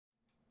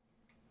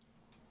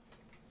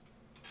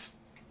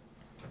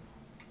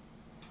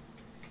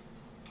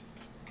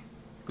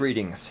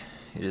Greetings.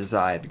 It is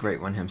I, the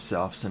Great One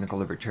himself, Cynical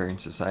Libertarian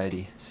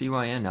Society,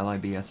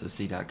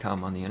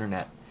 CYNLIBSOC.com on the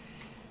internet.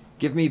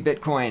 Give me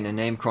Bitcoin, a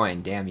name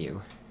coin, damn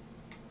you.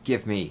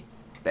 Give me.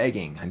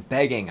 Begging. I'm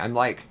begging. I'm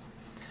like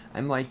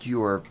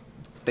your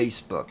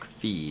Facebook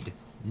feed,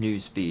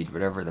 news feed,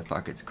 whatever the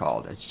fuck it's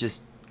called. It's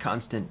just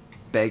constant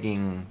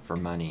begging for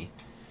money,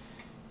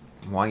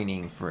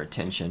 whining for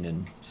attention,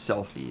 and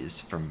selfies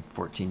from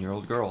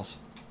 14-year-old girls.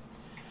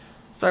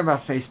 Let's talk about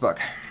Facebook.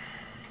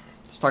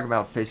 Let's talk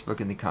about Facebook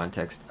in the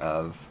context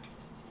of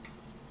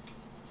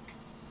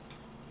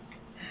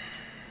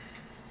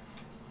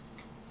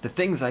the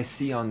things I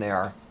see on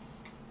there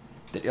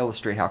that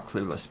illustrate how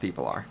clueless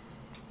people are.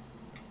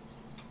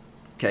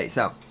 Okay,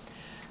 so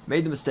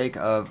made the mistake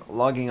of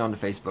logging onto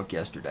Facebook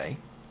yesterday.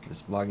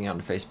 This logging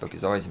onto Facebook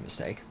is always a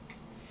mistake.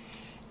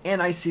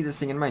 And I see this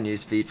thing in my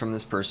news feed from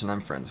this person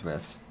I'm friends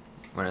with,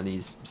 one of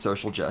these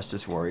social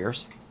justice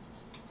warriors.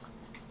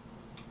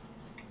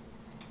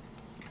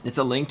 It's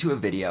a link to a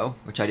video,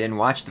 which I didn't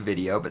watch the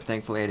video, but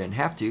thankfully I didn't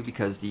have to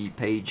because the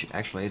page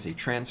actually is a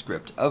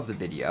transcript of the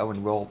video,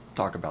 and we'll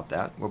talk about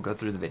that. We'll go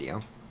through the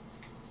video.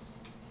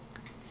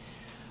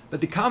 But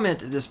the comment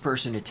this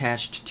person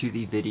attached to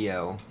the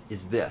video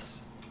is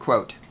this,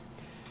 quote,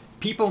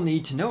 "People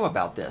need to know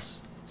about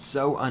this.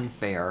 So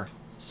unfair,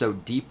 so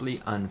deeply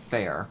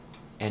unfair,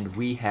 and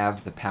we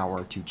have the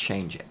power to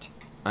change it,"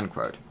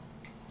 unquote.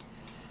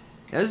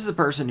 Now, this is a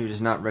person who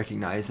does not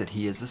recognize that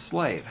he is a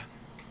slave.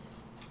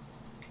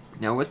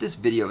 Now, what this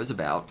video is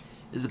about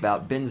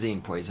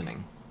benzene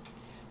poisoning,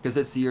 because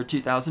it's the year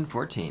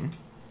 2014,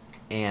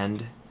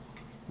 and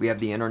we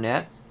have the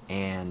internet,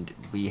 and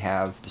we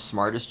have the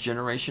smartest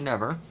generation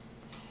ever,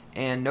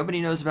 and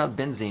nobody knows about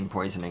benzene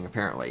poisoning,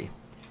 apparently.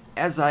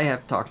 As I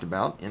have talked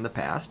about in the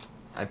past,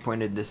 I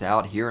pointed this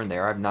out here and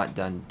there. I've not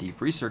done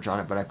deep research on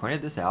it, but I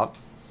pointed this out.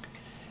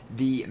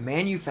 The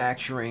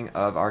manufacturing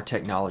of our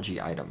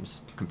technology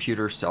items,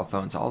 computers, cell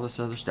phones, all this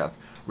other stuff,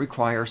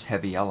 requires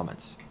heavy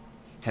elements.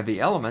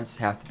 Heavy elements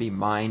have to be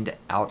mined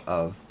out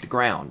of the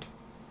ground.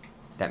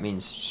 That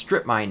means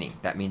strip mining.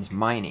 That means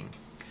mining.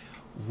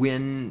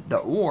 When the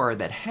ore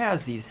that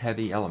has these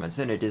heavy elements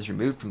in it is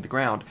removed from the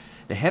ground,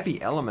 the heavy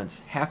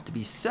elements have to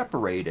be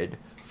separated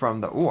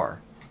from the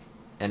ore.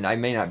 And I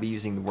may not be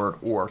using the word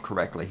ore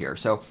correctly here.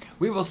 So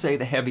we will say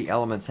the heavy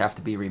elements have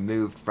to be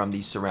removed from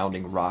the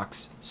surrounding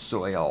rocks,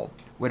 soil,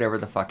 whatever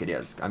the fuck it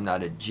is. I'm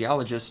not a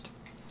geologist,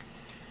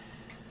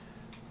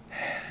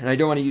 and I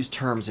don't want to use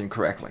terms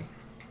incorrectly.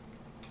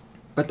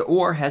 But the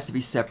ore has to be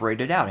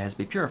separated out. It has to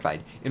be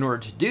purified. In order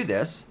to do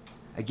this,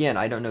 again,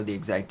 I don't know the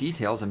exact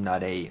details. I'm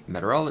not a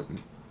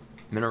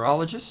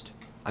mineralogist.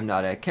 I'm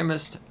not a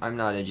chemist. I'm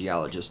not a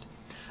geologist.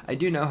 I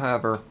do know,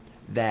 however,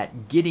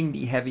 that getting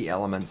the heavy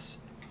elements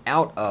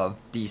out of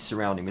the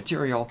surrounding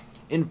material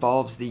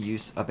involves the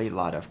use of a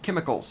lot of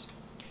chemicals.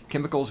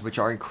 Chemicals which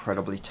are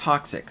incredibly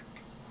toxic.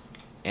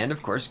 And,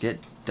 of course, get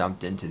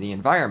dumped into the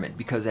environment.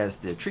 Because as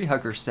the tree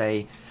huggers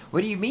say, what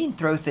do you mean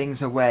throw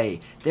things away?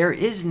 There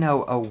is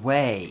no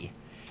away.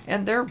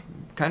 And they're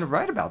kind of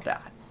right about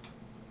that.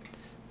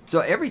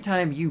 So every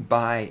time you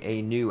buy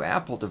a new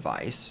Apple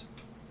device,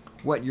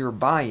 what you're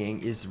buying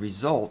is the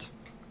result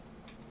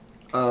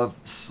of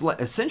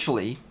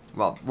essentially,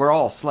 well, we're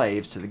all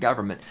slaves to the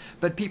government,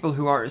 but people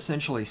who are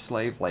essentially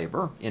slave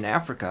labor in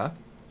Africa,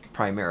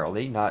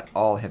 primarily, not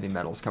all heavy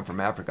metals come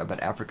from Africa,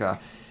 but Africa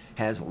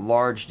has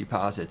large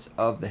deposits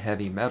of the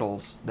heavy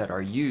metals that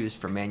are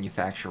used for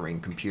manufacturing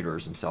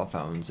computers and cell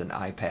phones and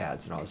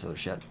iPads and all this other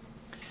shit.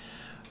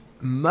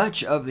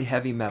 Much of the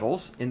heavy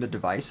metals in the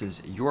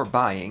devices you're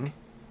buying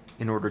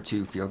in order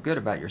to feel good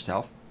about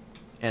yourself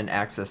and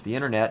access the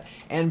internet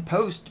and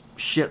post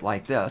shit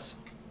like this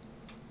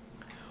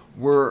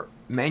were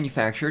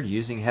manufactured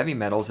using heavy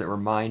metals that were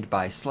mined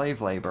by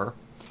slave labor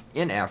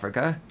in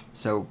Africa,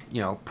 so,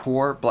 you know,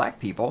 poor black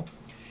people,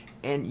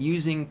 and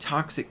using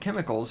toxic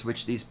chemicals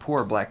which these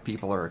poor black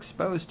people are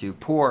exposed to.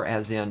 Poor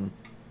as in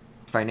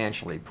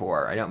financially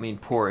poor. I don't mean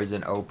poor as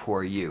in, oh,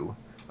 poor you,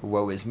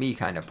 woe is me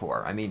kind of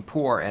poor. I mean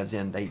poor as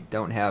in they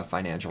don't have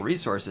financial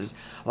resources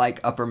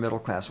like upper middle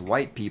class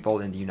white people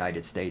in the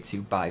United States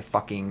who buy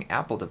fucking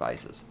Apple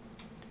devices.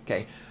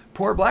 Okay,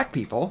 poor black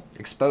people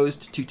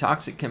exposed to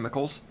toxic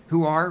chemicals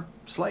who are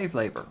slave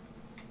labor.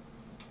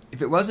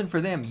 If it wasn't for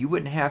them, you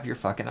wouldn't have your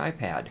fucking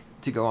iPad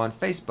to go on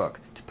Facebook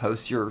to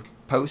post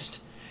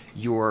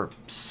your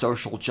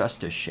social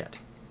justice shit.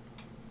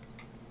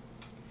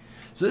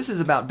 So this is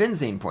about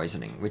benzene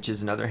poisoning, which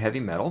is another heavy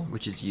metal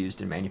which is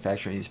used in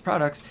manufacturing these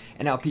products,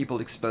 and how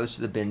people exposed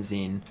to the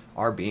benzene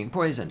are being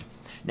poisoned.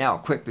 Now,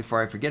 quick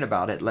before I forget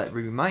about it, let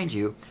me remind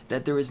you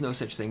that there is no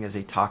such thing as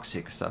a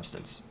toxic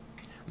substance.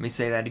 Let me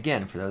say that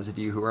again for those of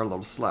you who are a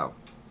little slow.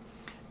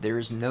 There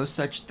is no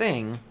such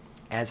thing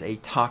as a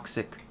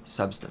toxic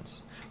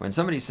substance. When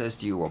somebody says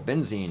to you, well,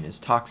 benzene is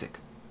toxic,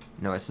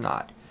 no, it's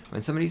not.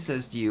 When somebody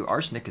says to you,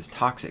 arsenic is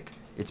toxic,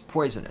 it's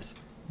poisonous,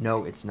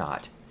 no, it's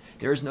not.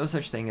 There is no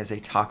such thing as a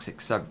toxic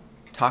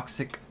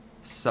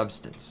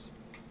substance.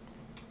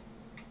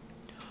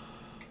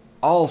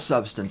 All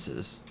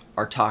substances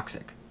are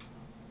toxic.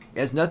 It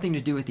has nothing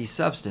to do with the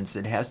substance,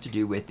 it has to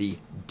do with the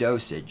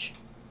dosage.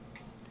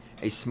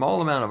 A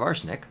small amount of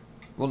arsenic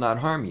will not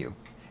harm you.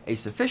 A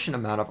sufficient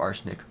amount of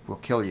arsenic will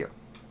kill you.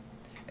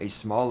 A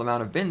small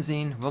amount of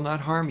benzene will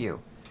not harm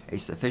you. A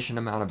sufficient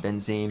amount of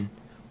benzene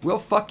will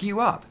fuck you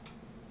up.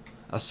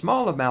 A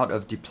small amount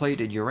of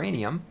depleted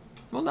uranium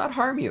will not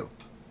harm you.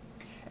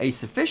 A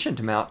sufficient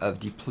amount of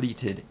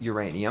depleted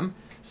uranium,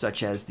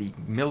 such as the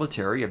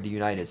military of the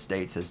United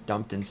States has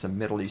dumped in some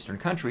Middle Eastern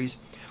countries,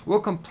 will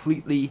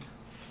completely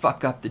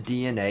fuck up the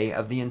DNA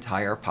of the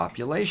entire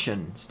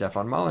population.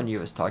 Stefan Molyneux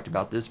has talked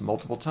about this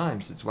multiple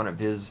times. It's one of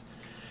his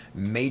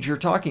major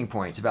talking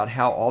points about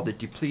how all the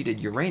depleted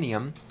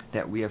uranium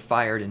that we have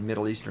fired in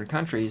Middle Eastern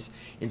countries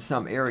in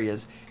some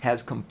areas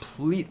has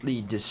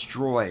completely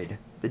destroyed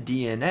the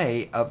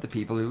DNA of the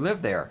people who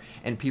live there.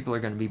 And people are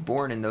going to be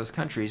born in those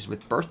countries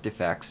with birth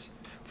defects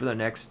for the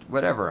next,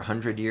 whatever,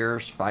 100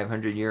 years,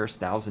 500 years,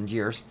 1,000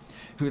 years.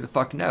 Who the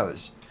fuck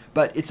knows?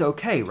 But it's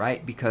okay,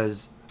 right?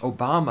 Because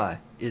Obama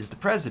is the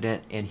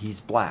president and he's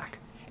black.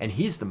 And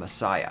he's the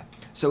Messiah.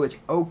 So it's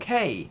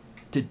okay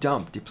to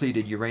dump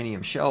depleted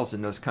uranium shells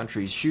in those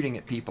countries, shooting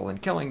at people and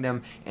killing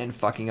them and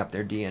fucking up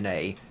their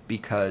DNA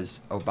because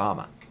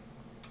Obama.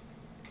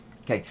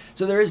 Okay,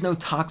 so there is no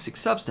toxic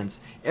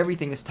substance.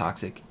 Everything is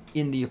toxic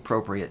in the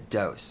appropriate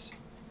dose.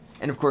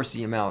 And of course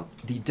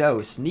the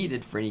dose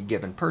needed for any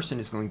given person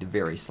is going to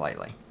vary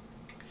slightly.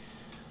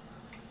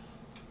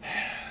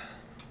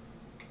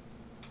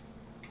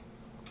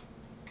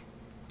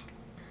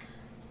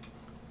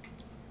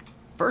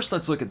 First,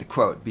 let's look at the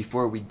quote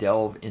before we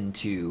delve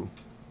into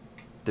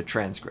the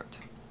transcript.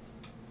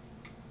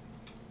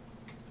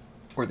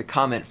 Or the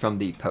comment from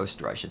the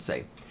poster, I should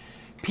say.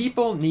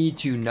 People need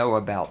to know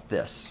about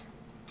this.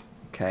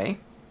 Okay?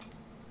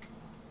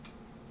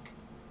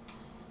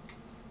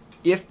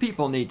 If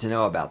people need to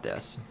know about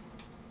this,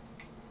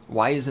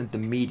 why isn't the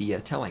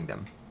media telling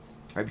them?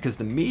 Right? Because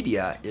the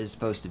media is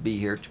supposed to be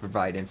here to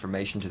provide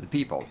information to the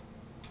people.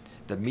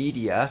 The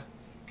media,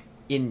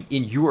 in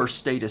your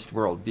statist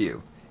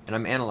worldview, and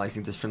I'm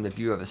analyzing this from the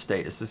view of a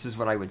statist. This is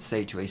what I would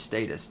say to a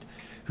statist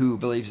who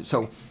believes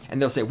so,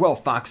 and they'll say, well,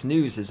 Fox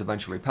News is a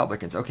bunch of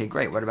Republicans. Okay,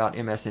 great. What about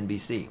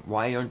MSNBC?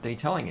 Why aren't they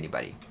telling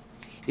anybody?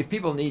 If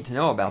people need to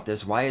know about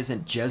this, why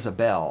isn't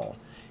Jezebel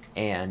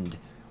and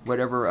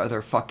whatever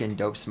other fucking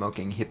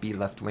dope-smoking hippie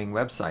left-wing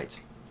websites?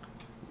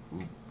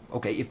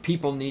 Okay, if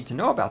people need to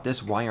know about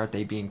this, why aren't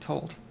they being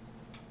told?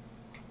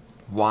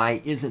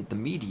 Why isn't the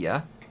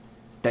media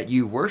that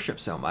you worship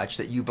so much,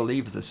 that you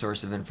believe is a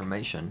source of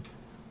information,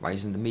 why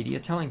isn't the media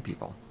telling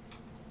people?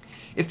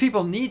 If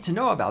people need to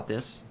know about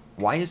this,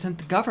 why isn't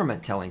the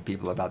government telling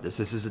people about this?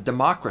 This is a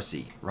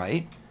democracy,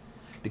 right?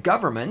 The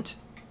government,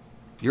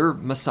 your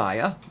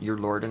Messiah, your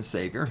Lord and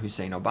Savior,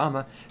 Hussein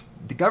Obama,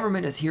 the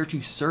government is here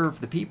to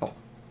serve the people,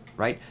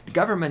 right? The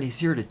government is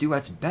here to do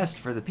what's best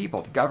for the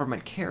people. The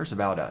government cares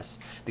about us.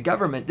 The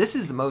government, this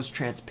is the most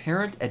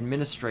transparent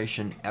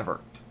administration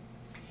ever.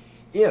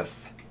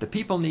 If the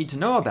people need to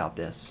know about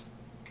this,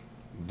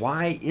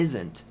 why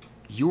isn't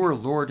your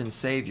Lord and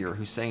Savior,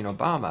 Hussein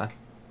Obama,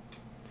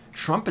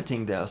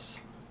 trumpeting this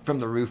from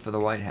the roof of the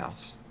White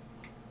House?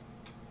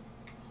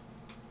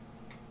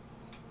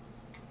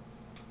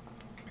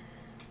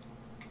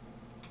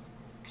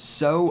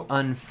 So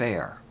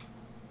unfair.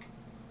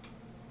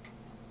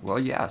 Well,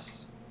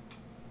 yes.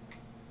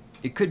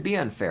 It could be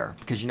unfair,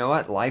 because you know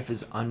what? Life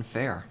is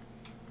unfair.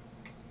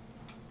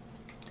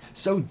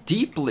 So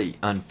deeply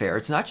unfair.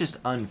 It's not just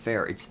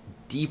unfair, it's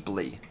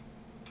deeply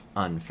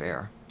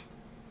unfair.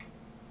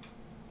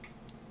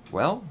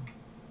 Well,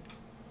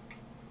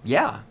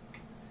 yeah.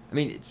 I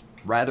mean, it's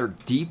rather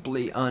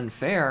deeply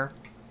unfair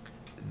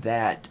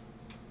that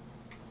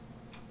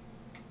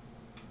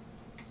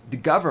the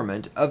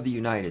government of the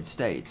United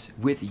States,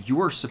 with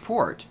your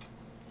support,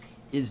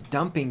 is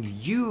dumping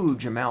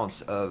huge amounts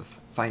of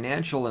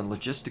financial and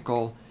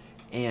logistical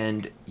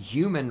and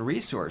human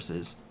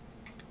resources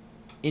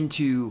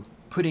into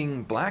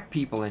putting black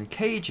people in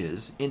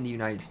cages in the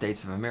United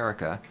States of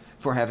America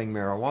for having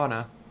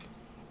marijuana,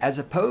 as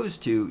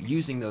opposed to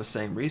using those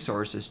same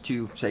resources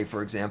to, say,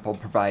 for example,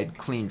 provide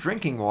clean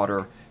drinking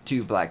water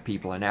to black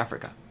people in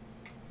Africa.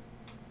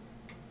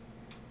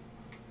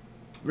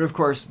 But of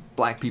course,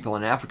 black people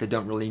in Africa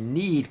don't really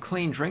need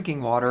clean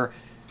drinking water.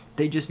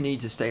 They just need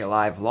to stay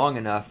alive long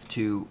enough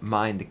to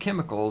mine the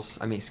chemicals,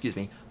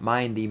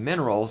 mine the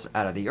minerals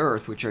out of the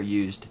earth, which are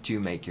used to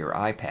make your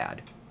iPad.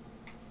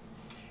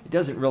 It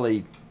doesn't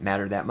really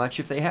matter that much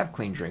if they have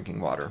clean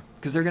drinking water,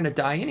 because they're going to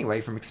die anyway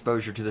from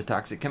exposure to the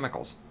toxic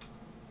chemicals.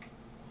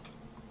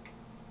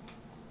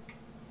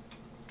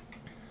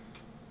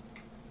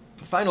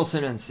 The final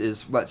sentence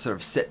is what sort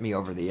of set me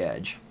over the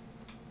edge.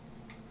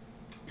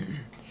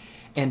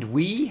 And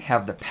we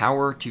have the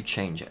power to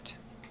change it.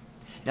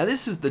 Now,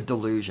 this is the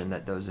delusion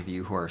that those of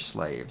you who are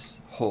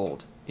slaves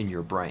hold in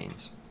your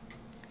brains.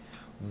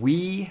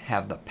 We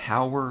have the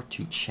power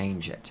to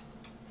change it.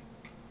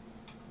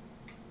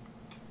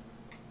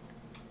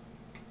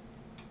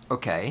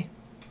 Okay.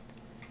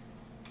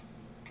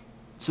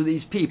 So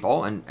these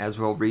people, and as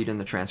we'll read in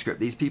the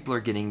transcript, these people are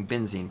getting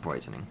benzene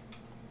poisoning.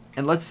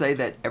 And let's say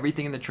that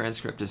everything in the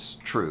transcript is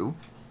true.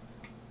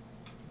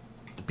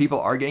 The people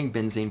are getting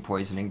benzene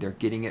poisoning. They're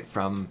getting it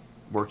from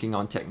working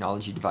on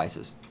technology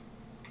devices.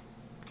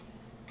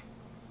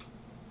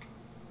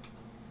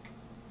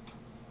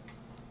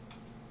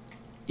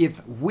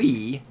 If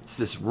we, it's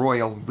this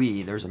royal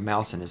we, there's a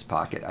mouse in his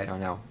pocket, I don't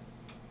know.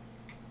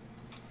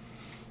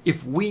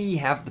 If we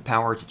have the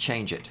power to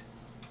change it,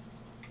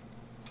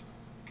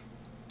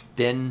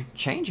 then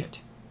change it.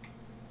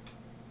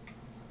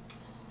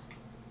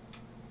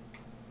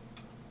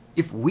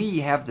 If we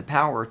have the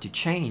power to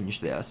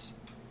change this,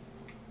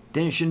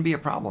 then it shouldn't be a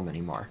problem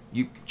anymore.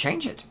 You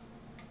change it.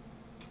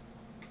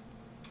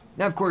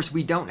 Now, of course,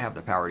 we don't have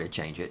the power to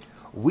change it.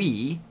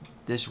 We,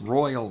 this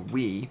royal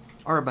we,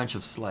 are a bunch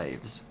of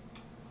slaves.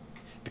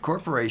 The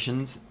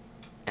corporations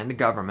and the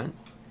government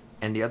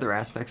and the other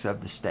aspects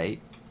of the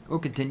state will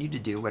continue to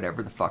do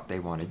whatever the fuck they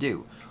want to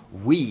do.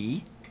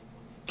 We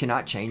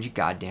cannot change a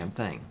goddamn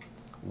thing.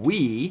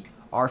 We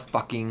are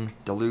fucking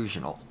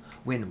delusional.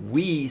 When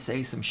we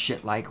say some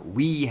shit like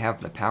we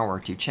have the power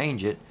to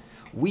change it,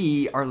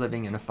 we are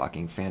living in a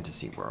fucking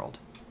fantasy world.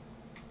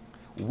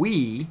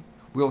 We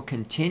will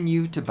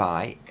continue to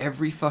buy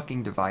every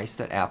fucking device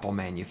that Apple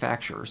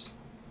manufactures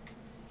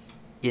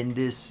in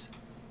this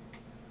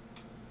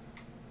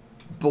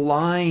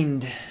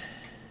blind,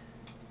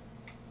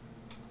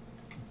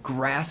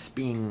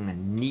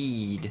 grasping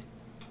need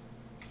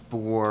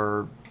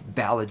for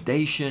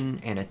validation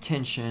and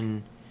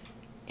attention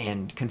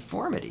and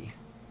conformity.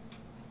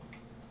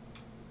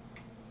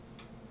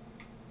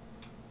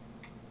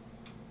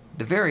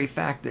 The very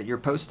fact that you're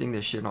posting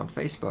this shit on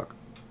Facebook,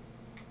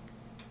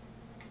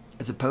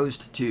 as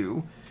opposed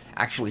to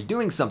actually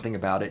doing something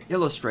about it,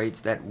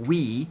 illustrates that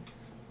we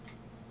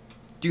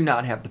do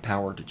not have the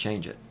power to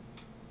change it.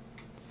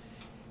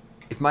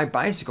 If my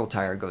bicycle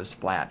tire goes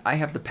flat, I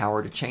have the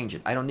power to change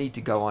it. I don't need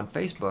to go on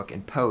Facebook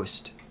and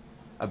post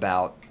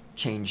about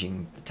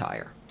changing the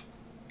tire.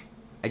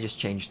 I just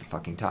changed the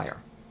fucking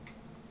tire.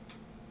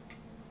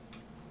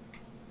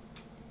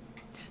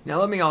 Now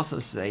let me also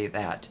say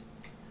that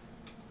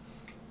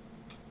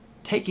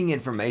taking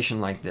information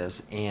like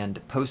this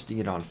and posting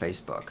it on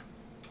Facebook,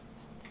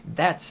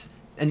 that's,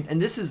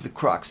 and this is the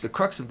crux. The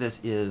crux of this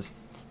is,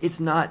 it's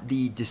not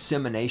the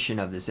dissemination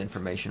of this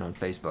information on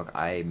Facebook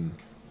I'm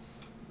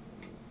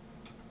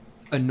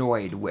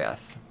annoyed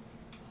with.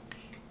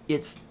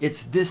 It's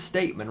this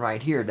statement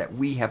right here that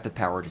we have the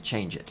power to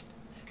change it.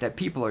 That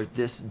people are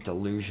this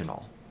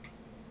delusional.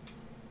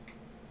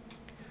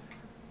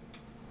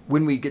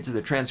 When we get to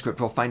the transcript,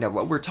 we'll find out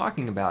what we're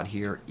talking about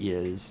here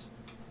is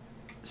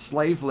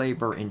slave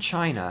labor in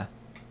China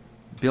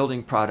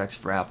building products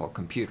for Apple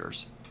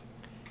computers.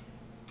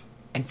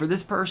 And for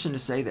this person to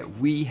say that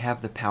we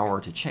have the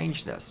power to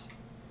change this,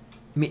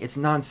 I mean, it's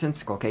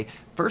nonsensical, okay?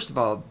 First of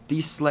all,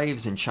 these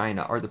slaves in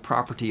China are the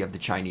property of the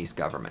Chinese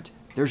government.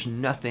 There's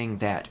nothing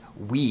that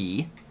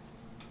we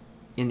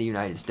in the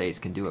United States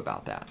can do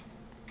about that.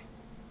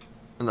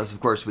 Unless,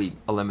 of course, we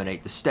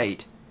eliminate the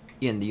state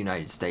in the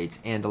United States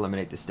and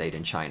eliminate the state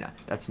in China.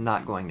 That's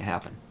not going to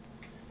happen.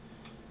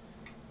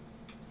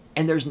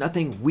 And there's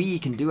nothing we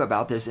can do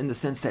about this in the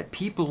sense that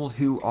people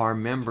who are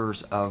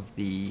members of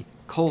the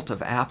cult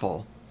of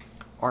Apple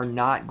are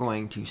not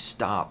going to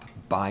stop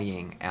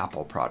buying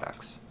Apple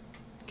products.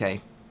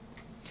 Okay?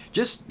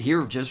 Just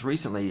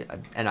recently,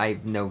 and I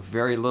know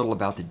very little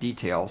about the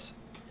details,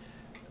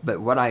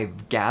 but what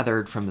I've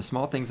gathered from the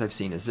small things I've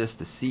seen is this: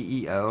 the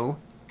CEO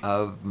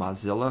of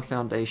Mozilla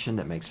Foundation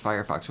that makes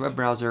Firefox web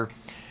browser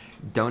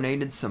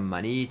donated some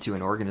money to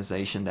an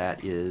organization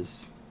that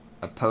is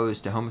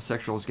opposed to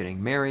homosexuals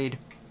getting married.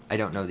 I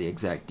don't know the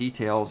exact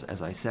details,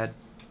 as I said.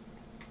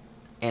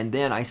 And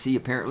then I see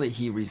apparently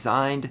he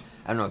resigned.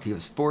 I don't know if he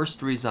was forced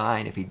to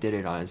resign, if he did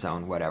it on his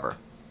own, whatever.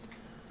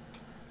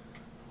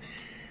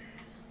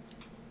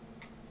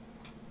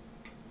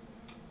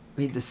 I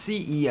mean, the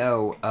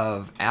CEO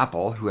of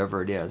Apple,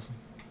 whoever it is,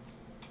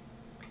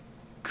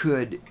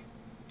 could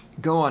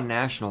go on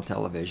national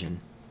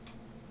television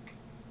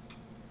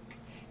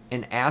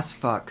and ass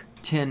fuck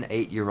 10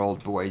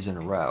 8-year-old boys in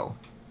a row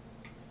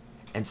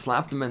and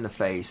slap them in the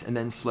face and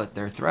then slit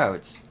their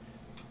throats.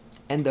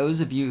 And those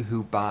of you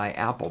who buy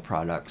Apple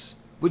products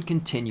would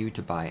continue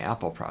to buy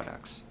Apple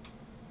products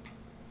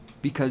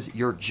because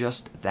you're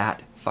just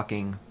that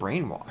fucking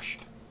brainwashed.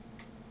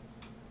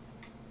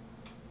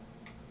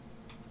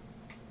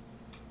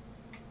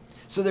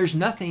 So there's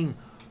nothing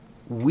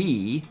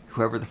we,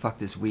 whoever the fuck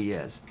this we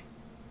is,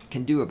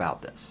 can do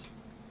about this.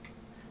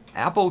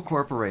 Apple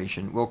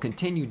Corporation will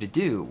continue to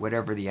do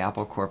whatever the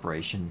Apple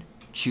Corporation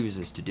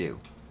chooses to do.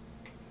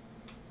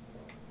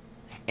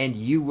 And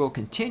you will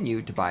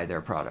continue to buy their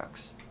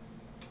products.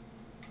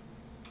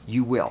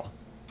 You will.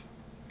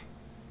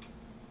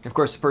 Of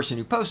course, the person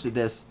who posted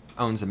this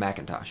owns a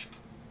Macintosh.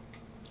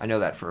 I know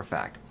that for a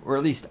fact. Or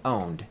at least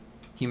owned.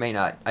 He may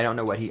not, I don't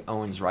know what he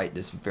owns right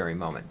this very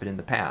moment, but in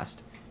the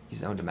past,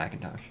 he's owned a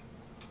Macintosh.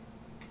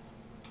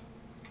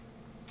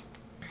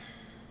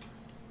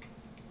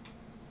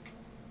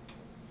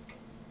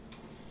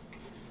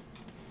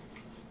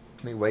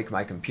 Let me wake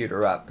my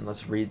computer up and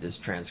let's read this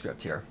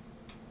transcript here.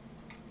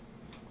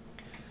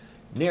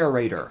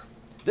 Narrator.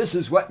 This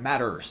is what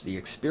matters, the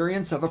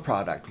experience of a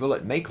product. Will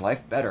it make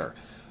life better?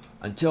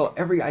 Until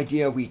every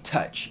idea we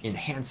touch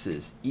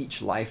enhances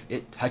each life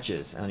it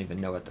touches. I don't even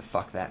know what the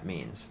fuck that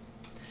means.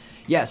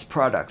 Yes,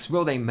 products.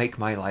 Will they make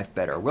my life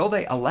better? Will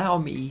they allow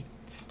me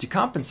to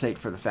compensate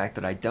for the fact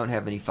that I don't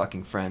have any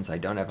fucking friends, I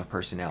don't have a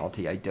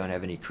personality, I don't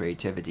have any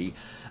creativity?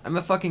 I'm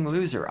a fucking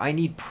loser. I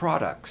need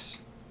products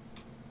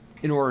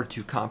in order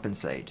to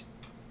compensate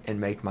and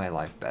make my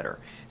life better.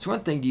 It's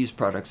one thing to use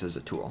products as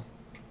a tool.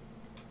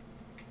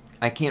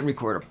 I can't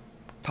record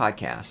a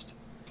podcast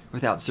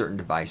without certain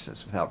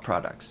devices, without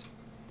products.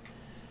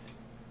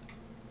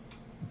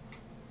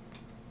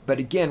 But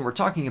again, we're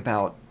talking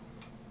about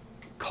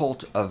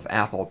cult of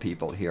Apple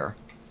people here.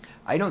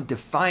 I don't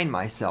define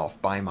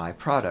myself by my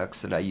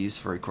products that I use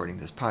for recording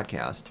this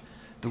podcast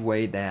the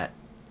way that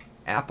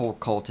Apple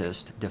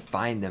cultists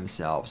define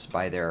themselves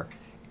by their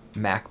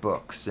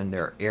MacBooks and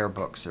their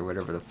Airbooks or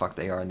whatever the fuck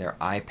they are, and their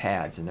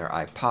iPads and their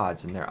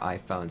iPods and their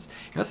iPhones.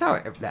 You notice how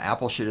the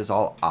Apple shit is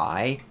all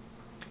I?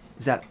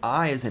 Is that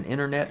I as in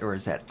internet, or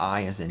is that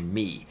I as in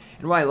me?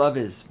 And what I love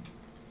is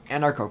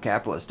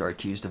anarcho-capitalists are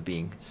accused of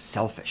being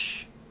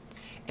selfish.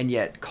 And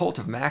yet cult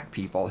of Mac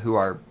people who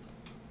are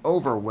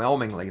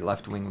overwhelmingly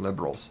left-wing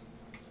liberals,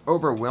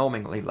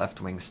 overwhelmingly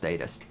left-wing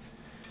statists,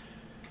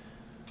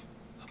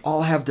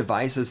 all have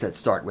devices that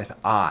start with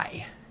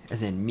I,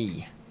 as in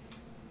me.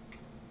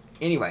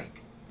 Anyway,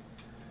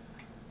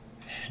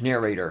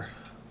 narrator,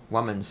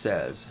 woman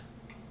says,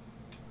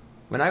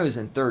 when I was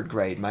in 3rd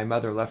grade, my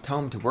mother left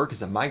home to work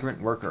as a migrant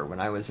worker. When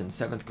I was in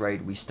 7th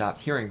grade, we stopped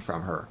hearing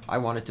from her. I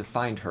wanted to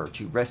find her,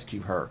 to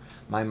rescue her.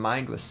 My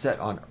mind was set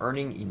on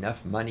earning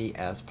enough money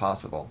as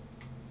possible.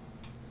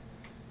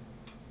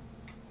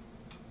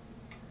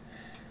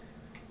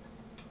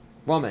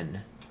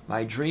 Woman,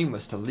 my dream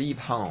was to leave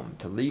home,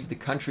 to leave the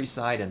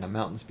countryside and the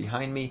mountains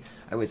behind me.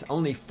 I was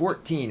only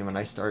 14 when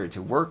I started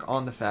to work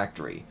on the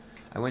factory.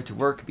 I went to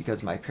work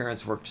because my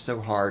parents worked so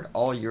hard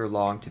all year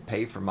long to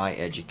pay for my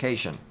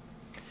education.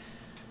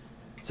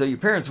 So your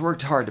parents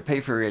worked hard to pay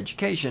for your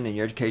education, and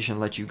your education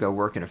let you go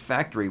work in a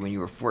factory when you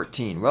were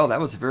 14. Well, that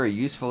was a very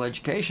useful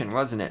education,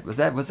 wasn't it? Was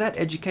that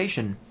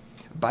education,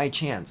 by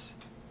chance,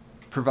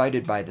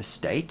 provided by the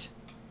state?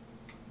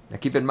 Now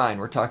keep in mind,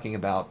 we're talking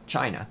about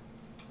China.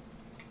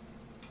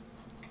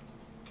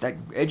 That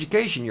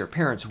education your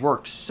parents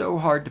worked so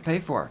hard to pay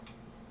for,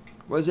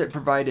 was it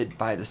provided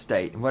by the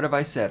state? And what have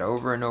I said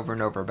over and over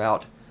and over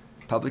about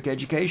public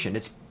education?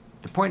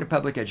 The point of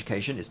public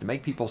education is to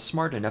make people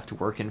smart enough to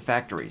work in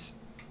factories.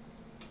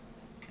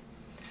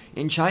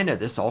 In China,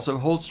 this also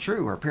holds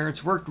true. Her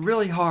parents worked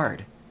really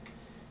hard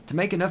to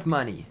make enough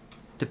money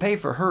to pay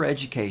for her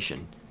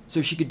education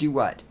so she could do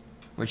what?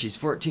 When she's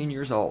 14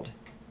 years old,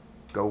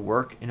 go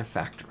work in a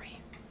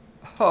factory.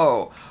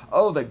 Oh,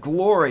 the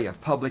glory of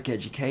public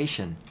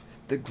education.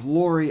 The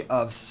glory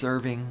of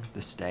serving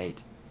the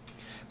state.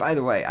 By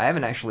the way, I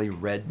haven't actually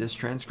read this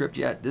transcript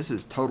yet. This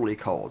is totally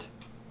cold.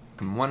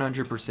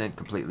 100%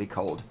 completely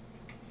cold.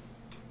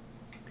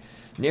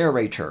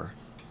 Narrator.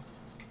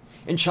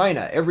 In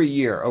China, every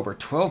year, over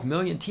 12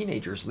 million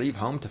teenagers leave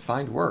home to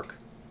find work.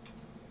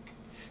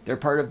 They're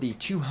part of the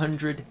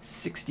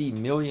 260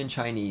 million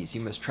Chinese who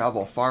must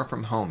travel far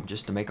from home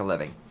just to make a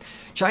living.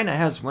 China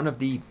has one of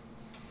the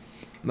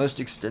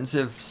most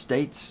extensive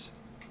states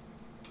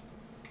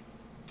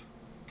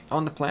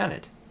on the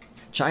planet.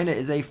 China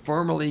is a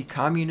formerly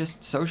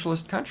communist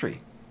socialist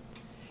country.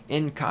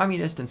 In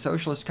communist and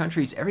socialist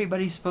countries,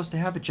 everybody's supposed to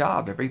have a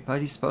job.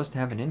 Everybody's supposed to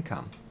have an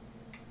income.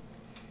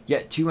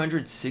 Yet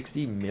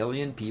 260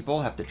 million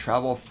people have to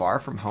travel far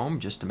from home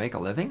just to make a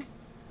living?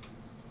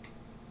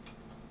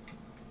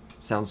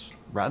 Sounds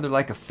rather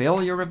like a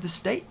failure of the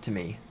state to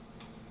me.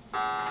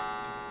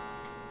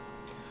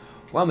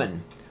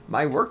 Woman,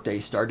 my workday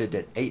started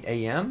at 8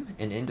 a.m.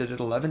 and ended at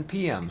 11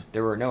 p.m.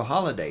 There were no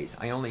holidays.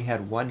 I only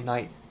had one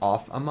night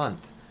off a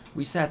month.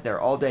 We sat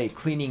there all day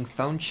cleaning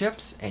phone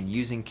chips and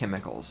using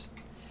chemicals.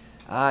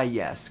 Ah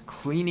yes,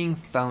 cleaning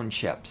phone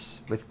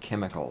chips with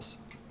chemicals.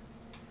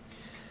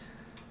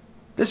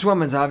 This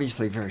woman's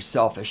obviously very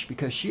selfish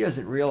because she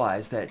doesn't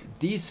realize that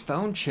these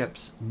phone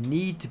chips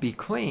need to be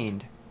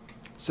cleaned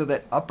so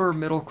that upper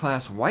middle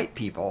class white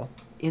people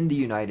in the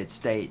United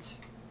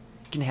States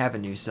can have a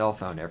new cell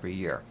phone every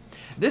year.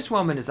 This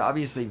woman is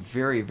obviously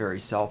very, very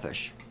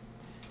selfish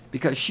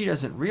because she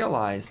doesn't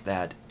realize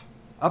that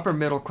upper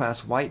middle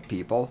class white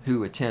people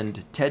who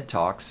attend TED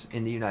Talks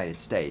in the United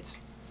States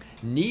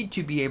need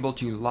to be able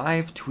to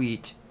live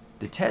tweet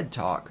the TED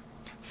Talk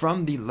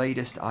from the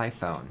latest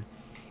iPhone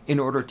in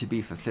order to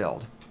be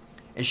fulfilled.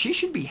 And she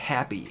should be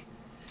happy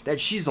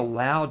that she's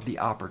allowed the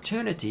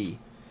opportunity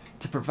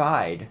to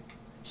provide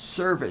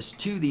service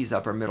to these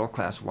upper middle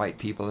class white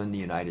people in the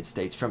United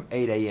States from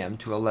 8 a.m.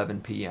 to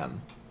 11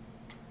 p.m.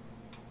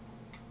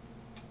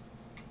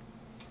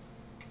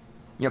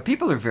 You know,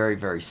 people are very,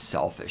 very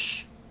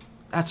selfish.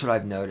 That's what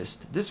I've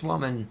noticed. This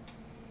woman,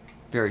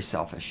 very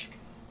selfish.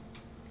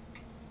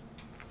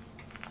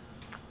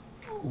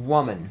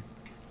 Woman,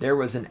 There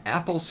was an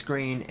Apple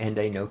screen and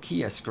a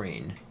Nokia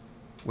screen.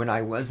 When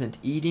I wasn't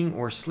eating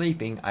or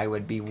sleeping, I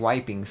would be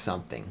wiping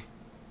something.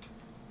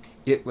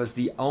 It was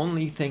the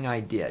only thing I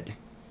did.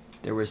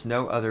 There was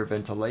no other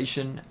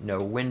ventilation,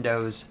 no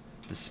windows.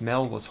 The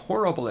smell was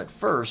horrible at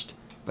first,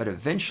 but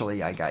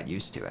eventually I got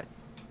used to it.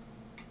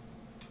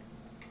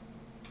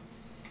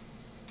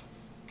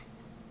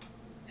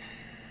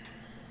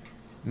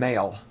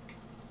 Male.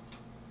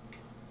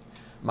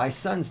 My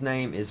son's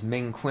name is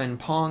Ming Quen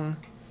Pong.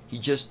 He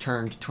just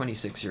turned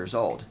 26 years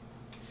old.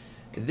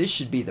 This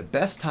should be the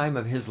best time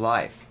of his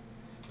life,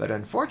 but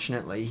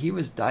unfortunately he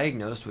was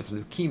diagnosed with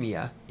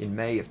leukemia in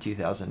May of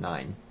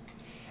 2009.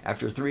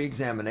 After 3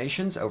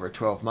 examinations over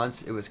 12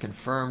 months, it was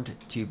confirmed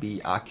to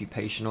be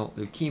occupational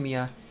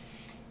leukemia.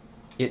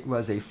 It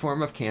was a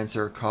form of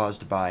cancer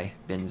caused by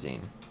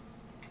benzene.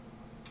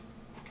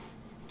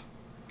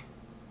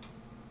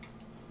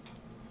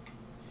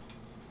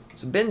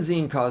 So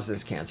benzene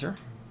causes cancer.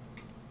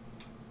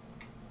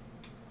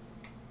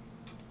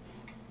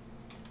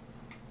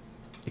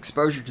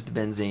 Exposure to the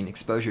benzene,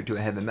 exposure to a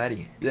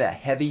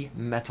heavy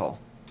metal.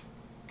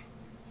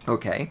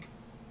 Okay.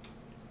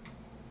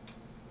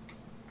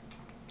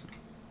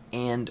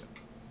 And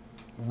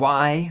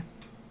why?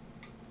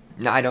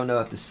 Now, I don't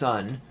know if the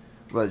son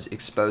was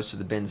exposed to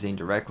the benzene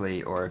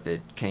directly or if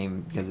it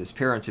came because his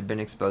parents had been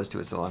exposed to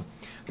it so long.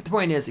 But the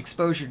point is,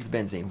 exposure to the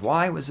benzene.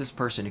 Why was this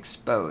person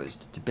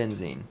exposed to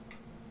benzene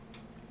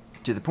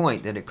to the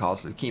point that it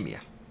caused leukemia?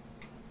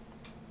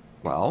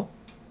 Well,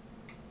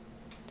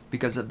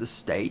 because of the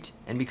state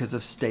and because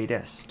of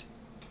statist.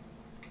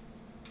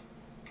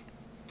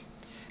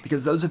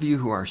 Because those of you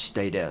who are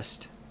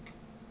statist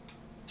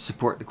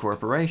support the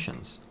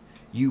corporations.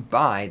 You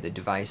buy the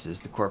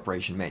devices the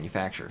corporation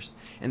manufactures.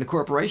 And the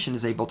corporation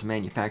is able to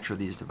manufacture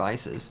these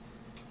devices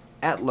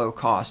at low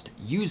cost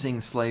using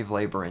slave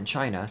labor in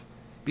China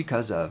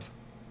because of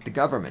the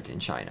government in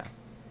China.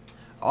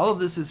 All of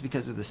this is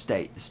because of the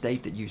state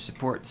that you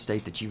support, the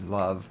state that you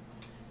love,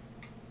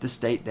 the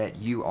state that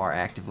you are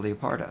actively a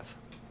part of.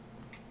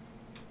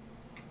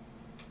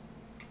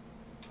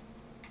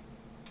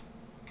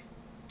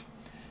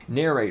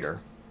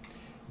 Narrator.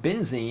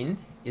 Benzene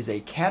is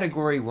a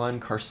Category 1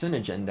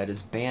 carcinogen that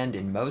is banned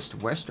in most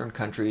Western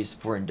countries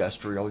for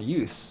industrial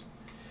use.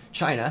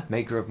 China,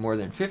 maker of more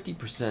than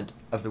 50%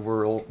 of the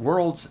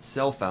world's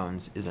cell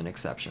phones, is an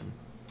exception.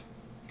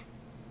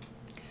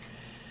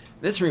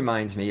 This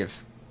reminds me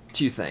of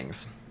 2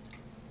 things.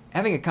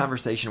 Having a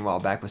conversation a while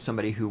back with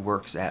somebody who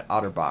works at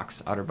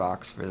Otterbox.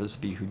 Otterbox, for those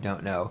of you who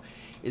don't know,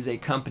 is a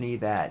company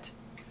that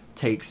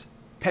takes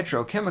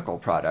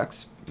petrochemical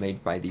products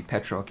made by the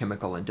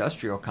petrochemical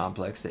industrial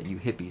complex that you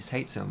hippies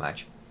hate so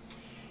much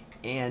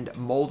and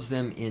molds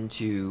them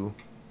into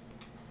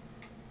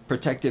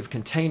protective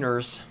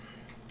containers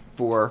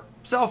for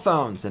cell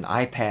phones and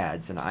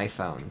iPads and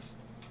iPhones.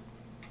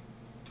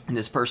 And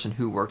this person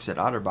who works at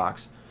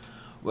Otterbox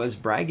was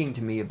bragging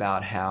to me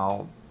about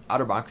how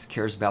Otterbox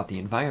cares about the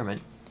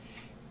environment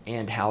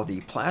and how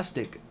the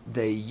plastic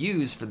they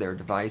use for their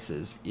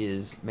devices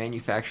is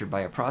manufactured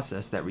by a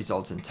process that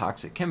results in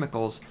toxic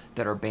chemicals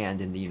that are banned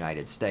in the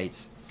United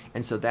States.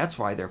 And so that's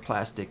why their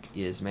plastic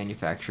is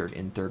manufactured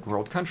in third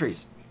world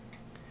countries.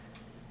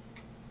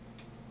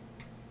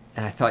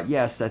 And I thought,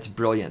 yes, that's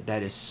brilliant.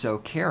 That is so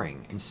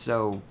caring and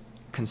so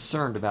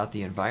concerned about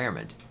the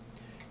environment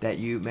that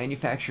you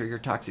manufacture your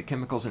toxic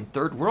chemicals in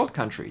third world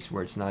countries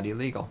where it's not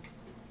illegal.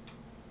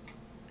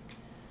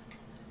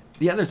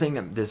 The other thing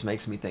that this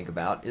makes me think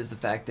about is the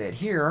fact that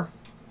here,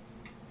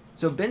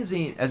 so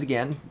benzene, as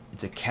again,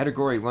 it's a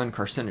Category 1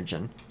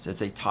 carcinogen, so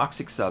it's a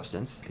toxic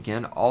substance.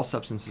 Again, all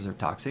substances are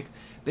toxic.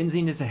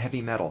 Benzene is a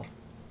heavy metal.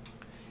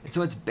 And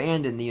so it's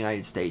banned in the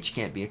United States. You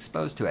can't be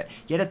exposed to it.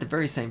 Yet at the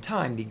very same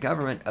time, the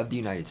government of the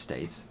United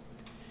States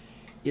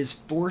is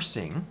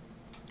forcing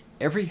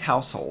every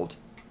household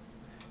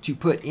to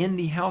put in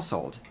the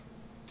household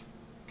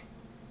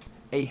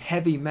a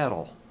heavy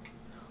metal,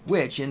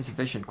 which in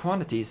sufficient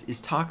quantities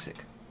is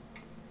toxic.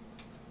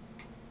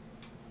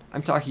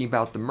 I'm talking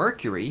about the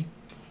mercury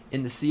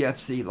in the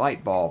CFC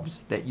light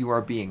bulbs that you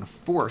are being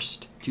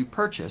forced to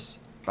purchase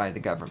by the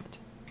government.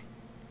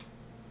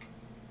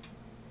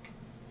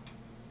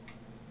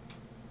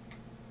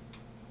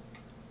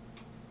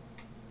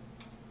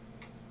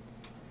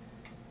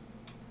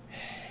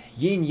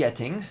 Yin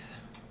Yeting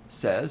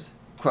says,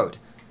 quote,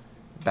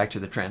 back to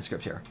the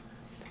transcript here,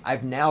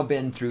 I've now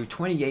been through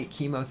 28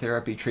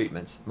 chemotherapy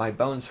treatments. My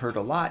bones hurt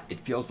a lot. It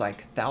feels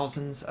like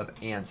thousands of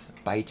ants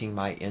biting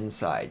my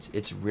insides.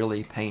 It's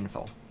really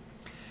painful.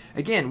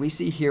 Again, we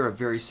see here a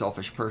very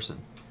selfish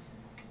person.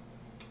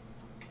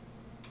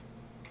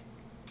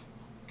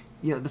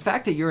 You know, the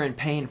fact that you're in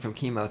pain from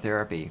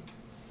chemotherapy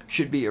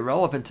should be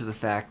irrelevant to the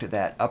fact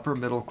that upper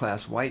middle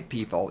class white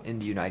people in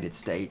the United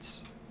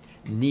States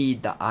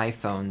need the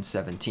iPhone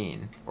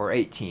 17 or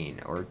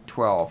 18 or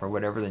 12 or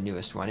whatever the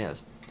newest one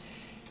is.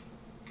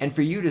 And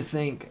for you to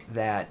think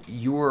that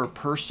your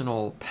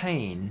personal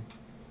pain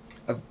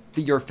of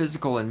your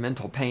physical and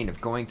mental pain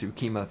of going through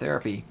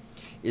chemotherapy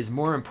is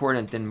more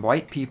important than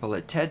white people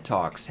at TED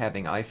Talks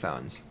having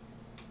iPhones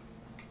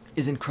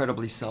is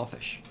incredibly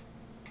selfish.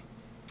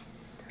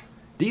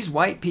 These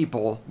white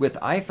people with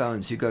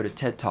iPhones who go to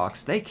TED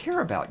Talks, they care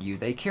about you.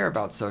 They care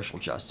about social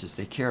justice.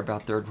 They care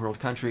about third world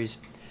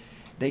countries.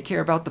 They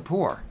care about the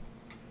poor.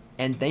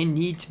 And they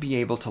need to be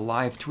able to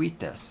live tweet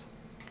this.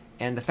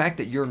 And the fact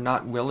that you're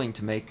not willing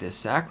to make this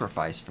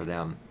sacrifice for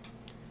them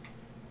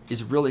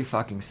is really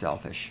fucking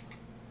selfish.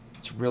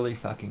 It's really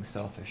fucking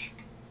selfish.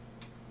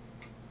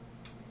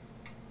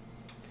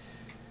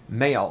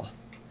 Male.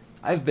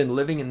 I've been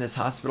living in this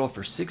hospital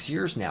for 6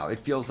 years now. It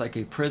feels like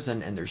a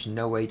prison and there's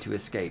no way to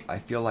escape. I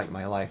feel like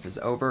my life is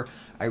over.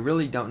 I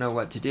really don't know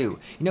what to do.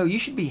 You know, you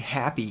should be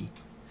happy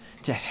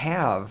to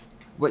have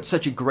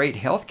such a great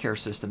healthcare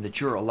system that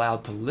you're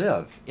allowed to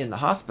live in the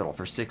hospital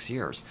for 6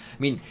 years.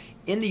 I mean,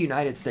 in the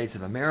United States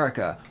of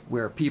America,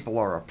 where people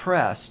are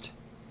oppressed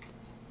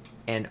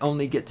and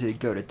only get to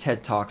go to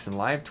TED Talks and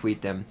live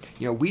tweet them,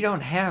 you know, we don't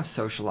have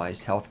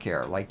socialized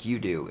healthcare like you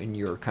do in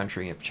your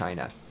country of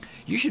China.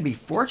 You should be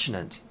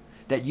fortunate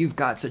that you've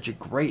got such a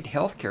great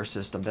healthcare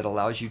system that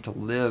allows you to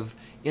live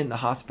in the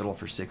hospital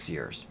for 6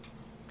 years.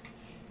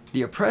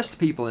 The oppressed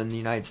people in the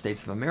United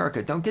States of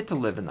America don't get to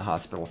live in the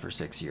hospital for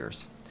 6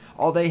 years.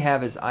 All they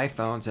have is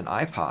iPhones and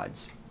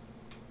iPods.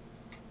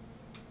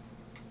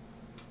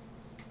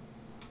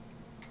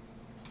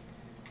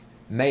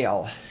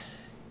 Male.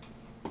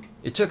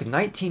 It took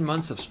 19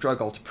 months of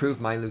struggle to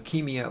prove my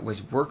leukemia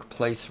was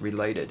workplace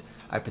related.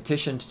 I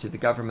petitioned to the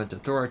government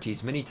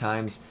authorities many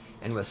times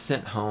and was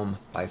sent home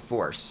by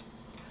force.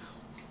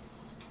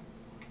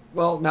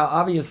 Well, now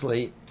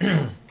obviously,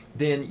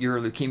 then your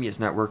leukemia is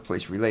not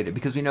workplace related,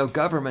 because we know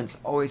governments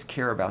always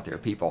care about their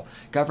people.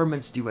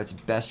 Governments do what's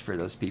best for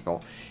those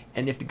people.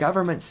 And if the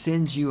government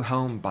sends you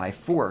home by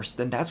force,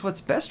 then that's what's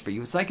best for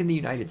you. It's like in the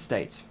United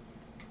States.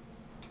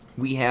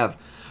 We have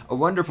a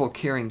wonderful,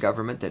 caring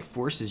government that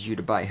forces you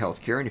to buy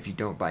health care, and if you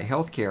don't buy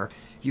health care,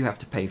 you have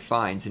to pay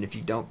fines. And if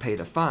you don't pay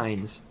the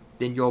fines,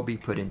 then you'll be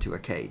put into a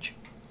cage.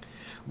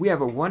 We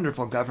have a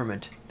wonderful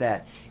government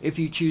that if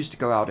you choose to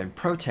go out and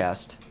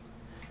protest,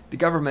 the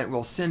government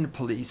will send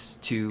police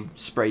to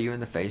spray you in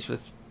the face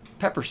with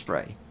pepper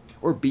spray,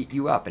 or beat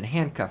you up and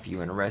handcuff you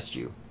and arrest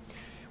you.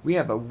 We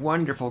have a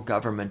wonderful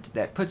government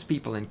that puts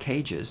people in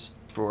cages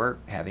for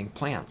having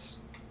plants.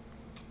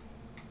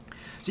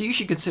 So you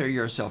should consider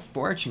yourself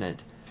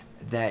fortunate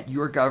that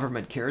your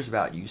government cares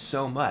about you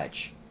so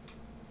much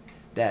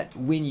that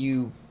when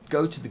you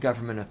go to the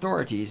government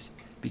authorities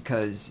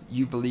because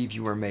you believe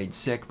you were made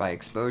sick by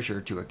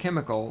exposure to a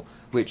chemical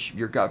which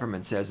your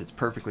government says it's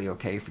perfectly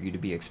okay for you to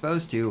be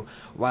exposed to,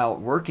 while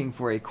working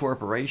for a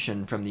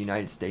corporation from the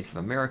United States of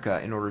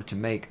America in order to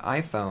make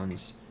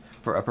iPhones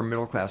for upper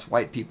middle class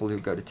white people who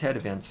go to TED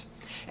events,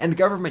 and the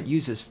government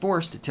uses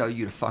force to tell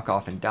you to fuck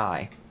off and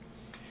die.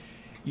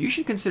 You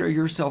should consider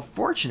yourself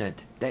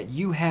fortunate that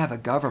you have a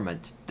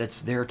government that's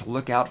there to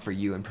look out for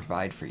you and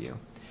provide for you.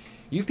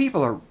 You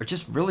people are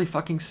just really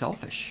fucking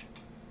selfish.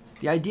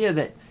 The idea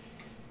that,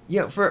 you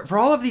know, for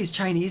all of these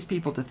Chinese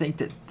people to think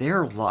that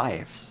their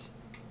lives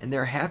and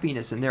their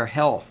happiness and their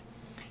health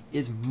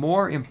is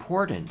more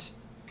important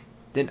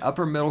than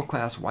upper middle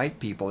class white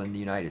people in the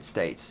United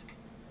States.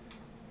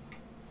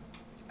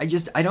 I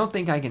don't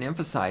think I can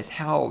emphasize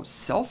how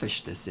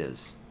selfish this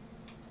is.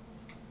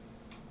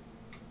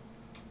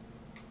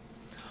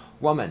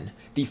 Woman,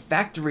 the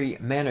factory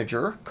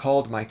manager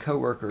called my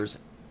coworker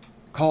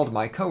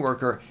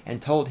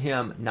and told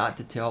him not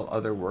to tell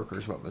other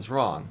workers what was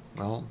wrong.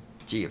 Well,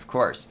 gee, of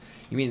course.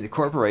 You mean the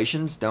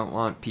corporations don't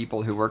want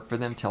people who work for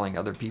them telling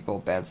other people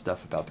bad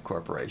stuff about the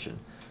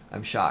corporation?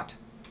 I'm shocked.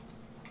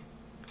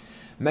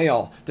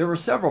 Male, there were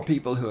several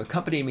people who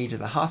accompanied me to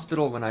the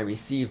hospital when I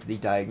received the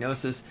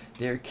diagnosis.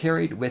 They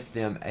carried with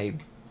them a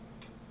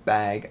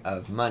bag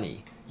of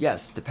money.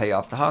 Yes, to pay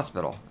off the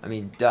hospital. I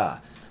mean, duh.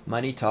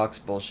 Money talks,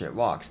 bullshit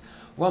walks.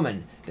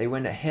 Woman, they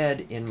went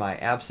ahead in my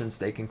absence.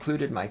 They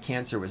concluded my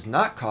cancer was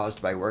not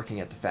caused by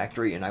working at the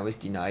factory and I was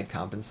denied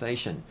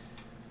compensation.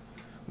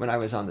 When I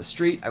was on the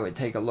street, I would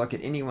take a look at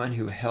anyone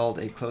who held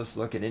a close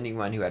look at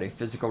anyone who had a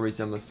physical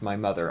resemblance to my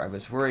mother. I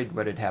was worried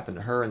what had happened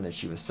to her and that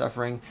she was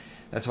suffering.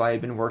 That's why I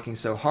had been working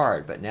so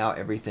hard, but now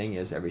everything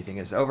is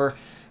over.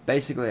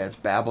 Basically, that's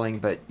babbling,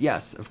 but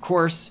yes, of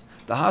course,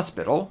 the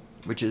hospital,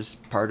 which is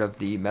part of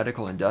the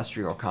medical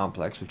industrial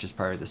complex, which is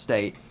part of the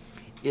state,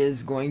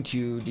 is going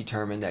to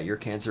determine that your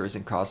cancer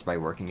isn't caused by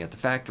working at the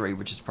factory,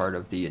 which is part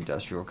of the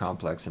industrial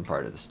complex and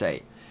part of the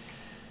state.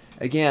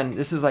 Again,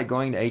 this is like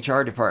going to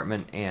HR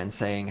department and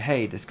saying,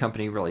 hey, this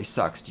company really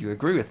sucks. Do you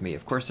agree with me?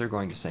 Of course they're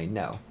going to say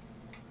no.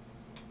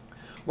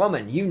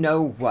 Woman, you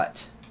know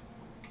what?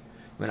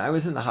 When I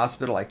was in the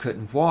hospital, I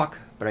couldn't walk,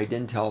 but I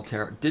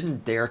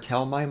didn't dare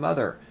tell my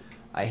mother.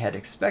 I had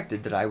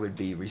expected that I would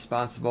be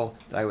responsible,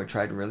 that I would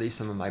try to release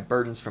some of my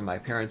burdens from my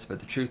parents, but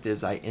the truth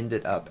is I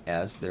ended up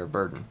as their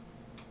burden.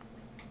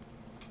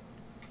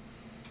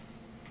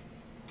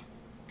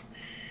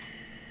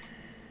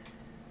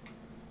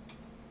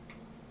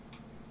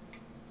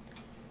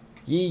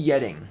 Yi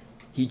Yetting.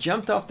 He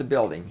jumped off the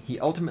building. He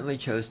ultimately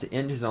chose to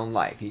end his own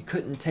life. He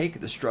couldn't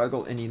take the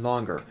struggle any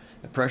longer,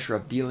 the pressure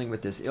of dealing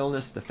with this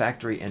illness, the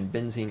factory, and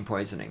benzene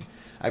poisoning.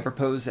 I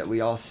propose that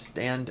we all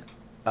stand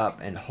up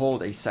and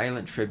hold a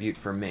silent tribute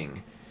for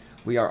Ming.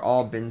 We are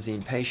all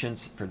benzene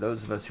patients. For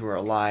those of us who are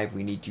alive,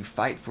 we need to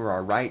fight for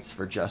our rights,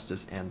 for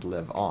justice, and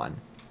live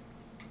on.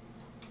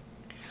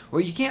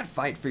 Well, you can't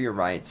fight for your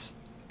rights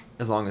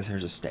as long as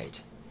there's a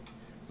state.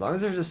 As long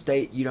as there's a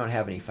state, you don't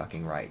have any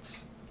fucking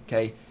rights.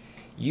 Okay?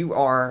 You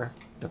are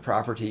the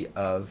property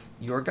of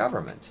your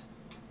government.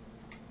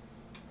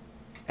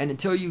 And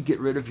until you get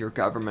rid of your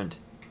government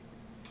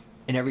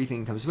and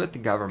everything comes with the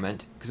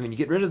government, because when you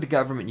get rid of the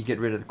government, you get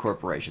rid of the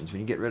corporations.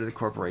 When you get rid of the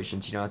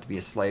corporations, you don't have to be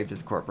a slave to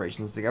the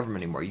corporations, the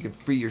government anymore. You can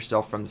free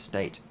yourself from the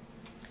state.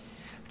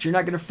 But you're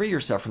not going to free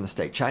yourself from the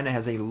state. China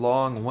has a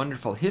long,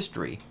 wonderful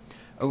history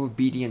of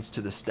obedience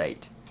to the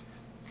state.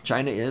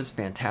 China is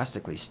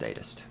fantastically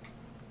statist.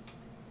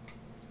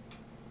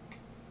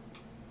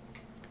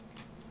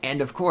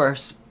 And of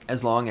course,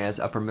 as long as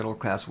upper middle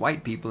class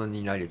white people in the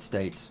United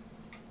States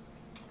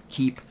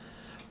keep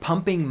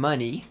pumping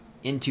money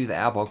into the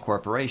Apple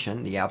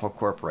Corporation, the Apple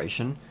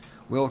Corporation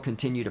will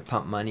continue to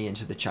pump money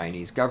into the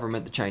Chinese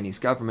government. The Chinese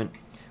government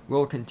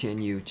will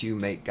continue to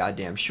make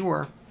goddamn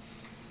sure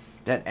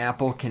that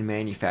Apple can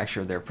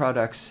manufacture their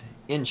products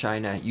in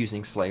China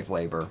using slave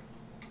labor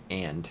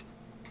and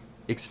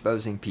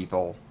exposing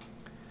people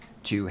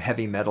to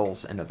heavy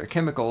metals and other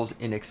chemicals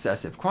in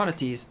excessive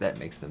quantities that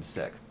makes them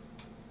sick.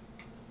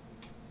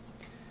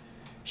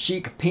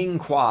 Sheik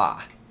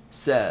Pinghua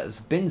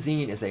says,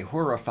 benzene is a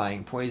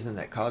horrifying poison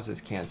that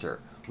causes cancer.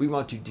 We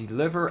want to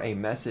deliver a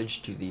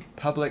message to the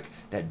public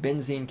that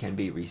benzene can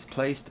be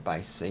replaced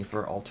by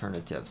safer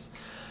alternatives.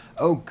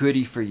 Oh,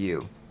 goody for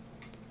you.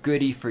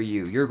 Goody for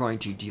you. You're going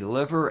to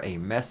deliver a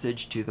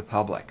message to the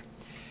public.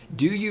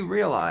 Do you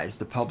realize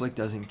the public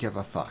doesn't give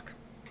a fuck?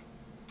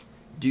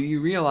 Do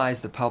you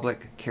realize the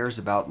public cares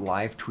about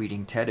live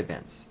tweeting TED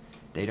events?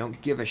 They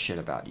don't give a shit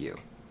about you.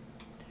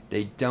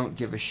 They don't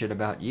give a shit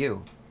about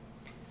you.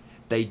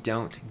 They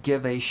don't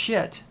give a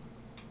shit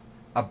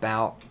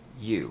about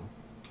you.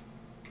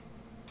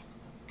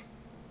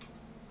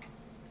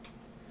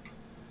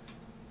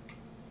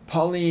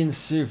 Pauline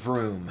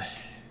Sivroom.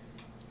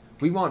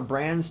 We want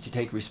brands to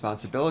take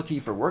responsibility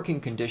for working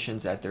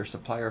conditions at their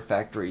supplier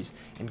factories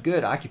and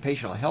good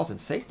occupational health and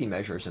safety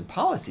measures and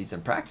policies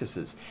and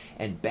practices.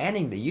 And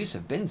banning the use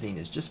of benzene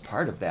is just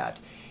part of that.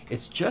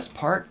 It's just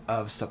part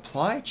of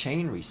supply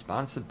chain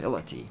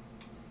responsibility.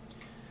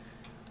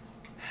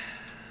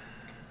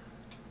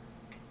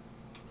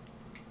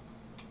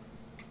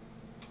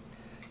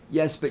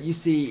 Yes, but you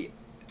see,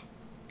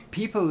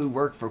 people who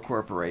work for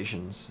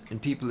corporations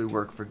and people who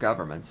work for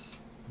governments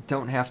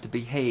don't have to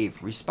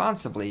behave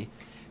responsibly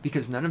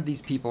because none of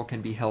these people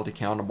can be held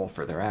accountable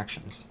for their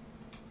actions.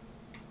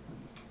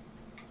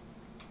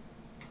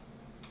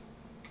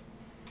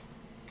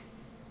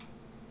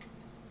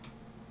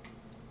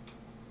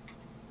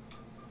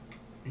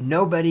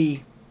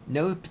 Nobody,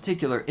 no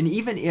particular, and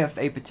even if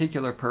a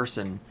particular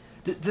person,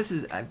 this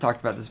is, I've talked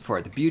about this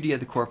before, the beauty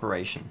of the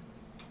corporation.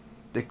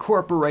 The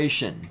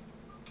corporation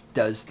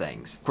does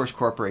things. Of course,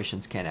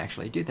 corporations can't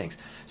actually do things.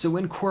 So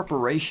when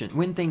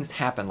things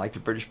happen, like the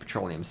British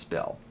Petroleum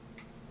spill,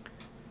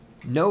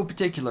 no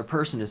particular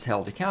person is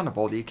held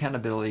accountable. The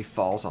accountability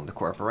falls on the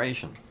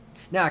corporation.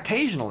 Now,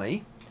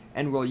 occasionally,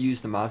 and we'll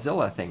use the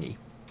Mozilla thingy.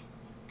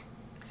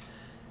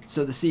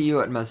 So the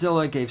CEO at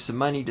Mozilla gave some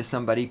money to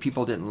somebody.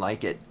 People didn't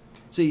like it.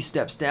 So he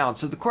steps down.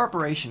 So the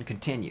corporation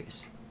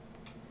continues.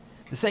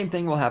 The same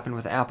thing will happen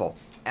with Apple.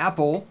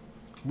 Apple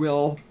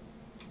will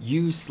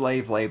use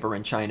slave labor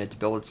in China to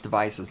build its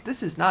devices.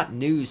 This is not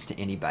news to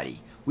anybody.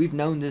 We've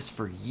known this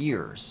for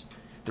years.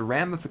 The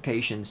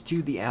ramifications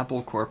to the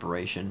Apple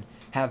Corporation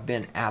have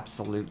been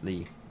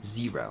absolutely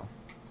zero.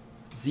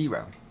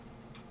 Zero.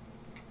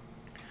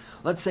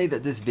 Let's say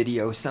that this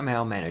video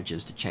somehow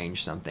manages to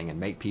change something and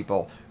make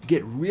people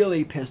get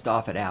really pissed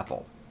off at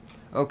Apple.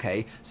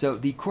 Okay, so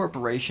the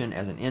corporation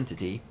as an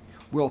entity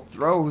will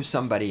throw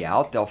somebody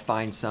out. They'll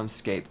find some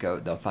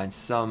scapegoat. They'll find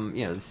some,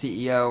 the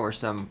CEO or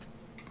some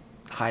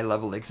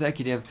high-level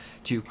executive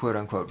to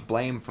quote-unquote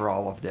blame for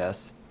all of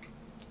this.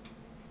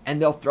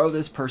 And they'll throw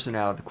this person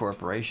out of the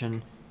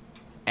corporation,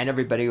 and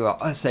everybody will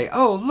say,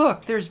 oh,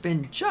 look, there's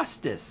been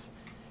justice.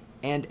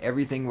 And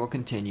everything will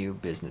continue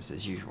business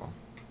as usual.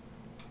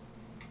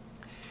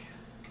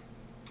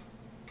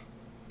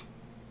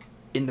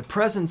 In the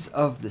presence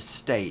of the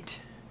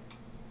state,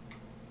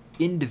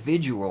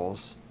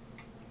 individuals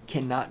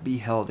cannot be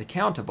held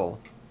accountable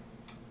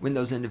when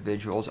those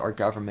individuals are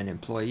government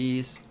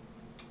employees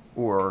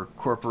or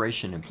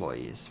corporation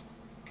employees.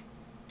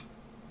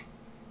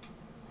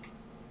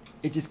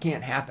 It just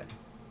can't happen.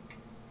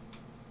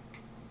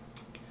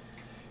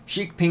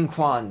 Sheik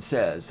Pingquan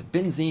says,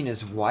 benzene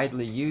is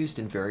widely used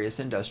in various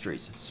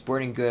industries,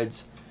 sporting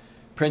goods,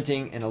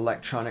 printing, and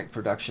electronic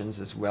productions,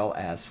 as well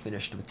as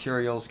finished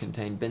materials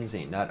contain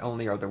benzene. Not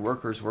only are the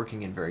workers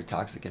working in very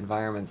toxic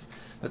environments,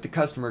 but the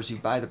customers who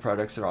buy the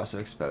products are also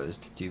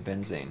exposed to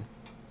benzene.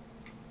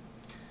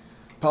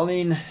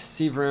 Pauline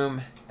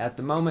Seavroom, at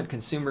the moment,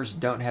 consumers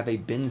don't have a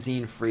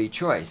benzene-free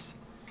choice.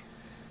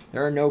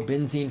 There are no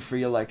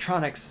benzene-free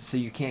electronics, so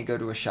you can't go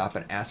to a shop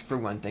and ask for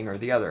one thing or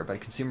the other,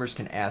 but consumers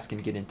can ask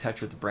and get in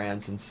touch with the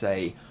brands and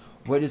say,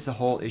 what is the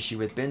whole issue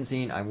with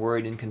benzene? I'm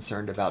worried and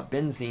concerned about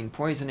benzene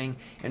poisoning,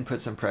 and put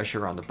some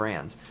pressure on the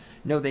brands.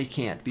 No, they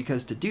can't,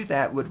 because to do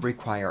that would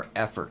require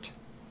effort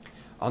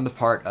on the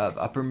part of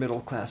upper middle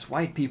class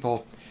white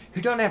people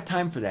who don't have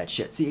time for that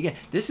shit. See, again,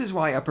 this is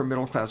why upper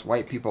middle class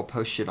white people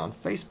post shit on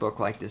Facebook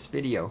like this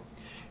video,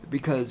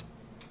 because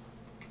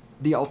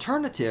the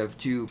alternative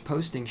to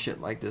posting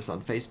shit like this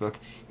on Facebook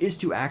is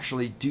to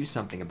actually do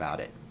something about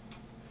it.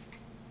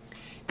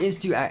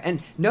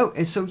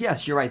 So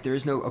yes, you're right, there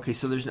is no, okay,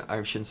 so there's no,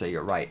 I shouldn't say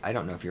you're right, I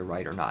don't know if you're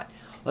right or not.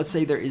 Let's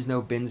say there is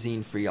no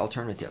benzene-free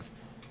alternative.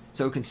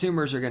 So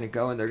consumers are going to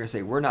go and they're going to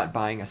say, we're not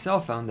buying a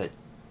cell phone that,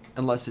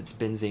 unless it's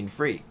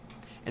benzene-free.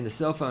 And the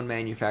cell phone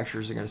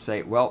manufacturers are going to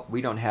say, well,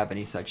 we don't have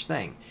any such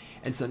thing.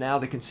 And so now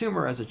the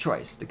consumer has a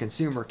choice. The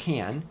consumer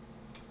can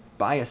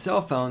buy a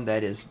cell phone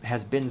that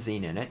has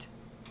benzene in it,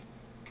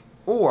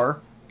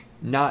 or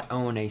not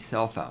own a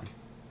cell phone.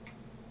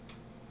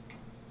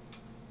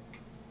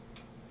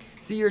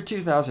 See, year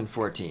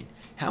 2014.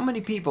 How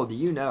many people do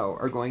you know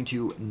are going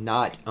to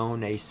not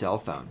own a cell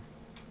phone?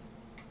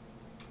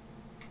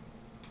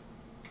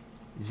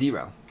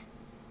 0.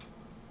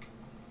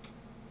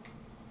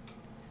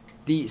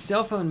 The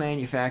cell phone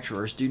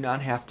manufacturers do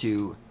not have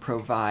to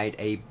provide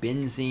a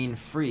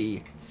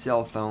benzene-free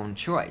cell phone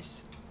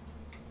choice,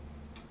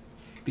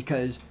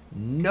 because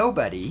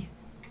nobody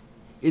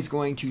is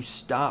going to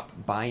stop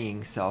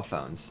buying cell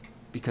phones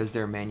because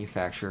they're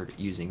manufactured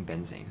using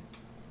benzene.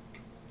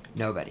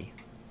 Nobody.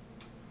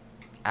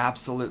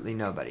 Absolutely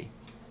nobody.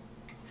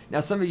 Now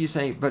some of you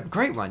say, but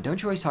great one,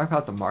 don't you always talk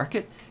about the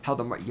market? How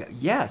the market?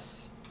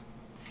 Yes.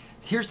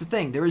 Here's the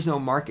thing, there is no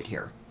market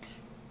here.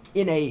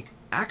 In a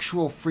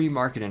actual free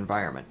market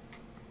environment,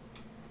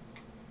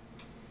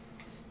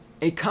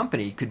 a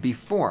company could be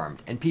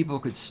formed and people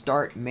could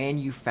start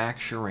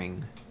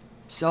manufacturing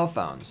cell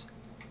phones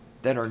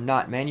that are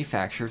not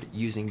manufactured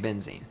using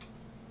benzene.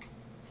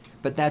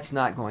 But that's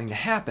not going to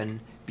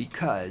happen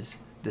because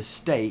the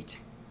state,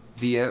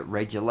 via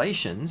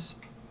regulations,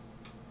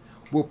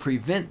 will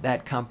prevent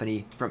that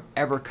company from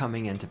ever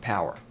coming into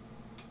power.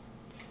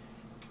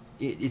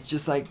 It's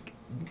just like,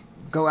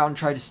 go out and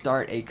try to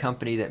start a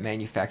company that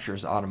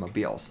manufactures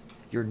automobiles.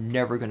 You're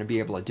never going to be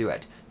able to do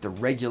it. The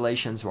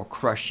regulations will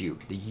crush you.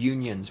 The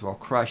unions will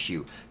crush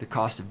you. The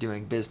cost of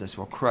doing business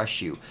will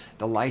crush you.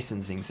 The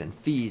licensings and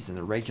fees and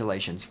the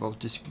regulations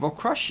will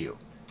crush you.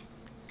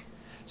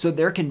 So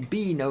there can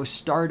be no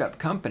startup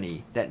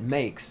company that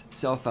makes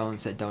cell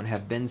phones that don't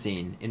have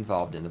benzene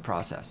involved in the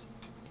process.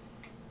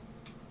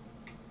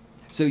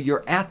 So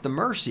you're at the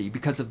mercy,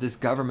 because of this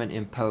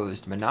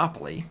government-imposed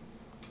monopoly,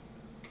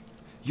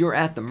 you're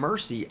at the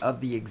mercy of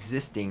the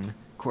existing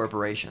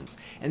corporations.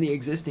 And the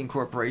existing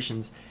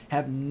corporations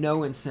have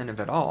no incentive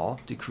at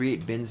all to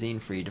create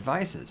benzene-free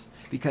devices,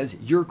 because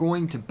you're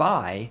going to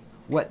buy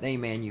what they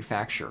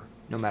manufacture,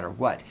 no matter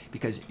what,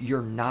 because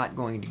you're not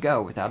going to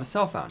go without a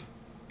cell phone.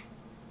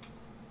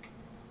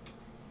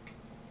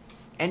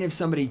 And if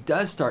somebody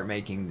does start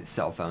making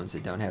cell phones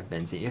that don't have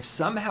benzene, if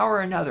somehow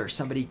or another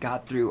somebody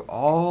got through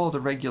all the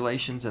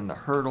regulations and the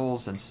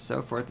hurdles and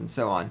so forth and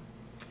so on,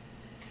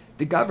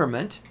 the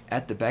government,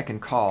 at the beck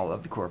and call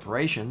of the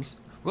corporations,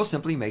 will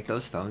simply make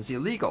those phones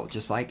illegal,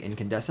 just like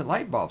incandescent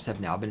light bulbs have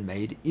now been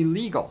made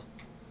illegal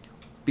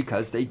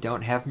because they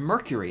don't have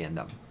mercury in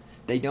them.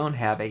 They don't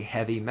have a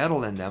heavy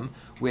metal in them,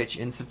 which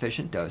in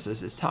sufficient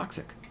doses is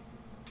toxic.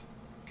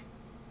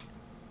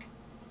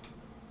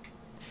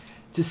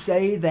 To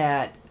say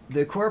that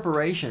the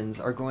corporations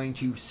are going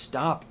to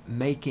stop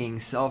making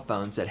cell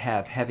phones that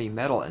have heavy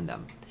metal in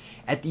them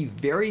at the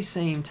very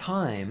same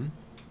time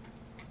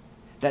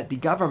that the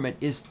government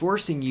is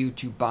forcing you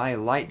to buy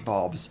light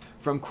bulbs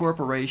from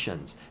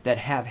corporations that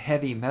have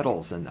heavy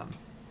metals in them.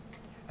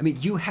 I mean,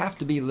 you have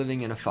to be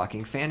living in a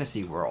fucking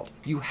fantasy world.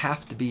 You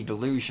have to be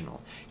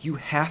delusional. You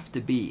have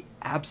to be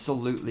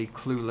absolutely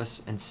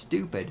clueless and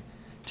stupid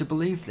to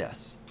believe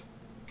this.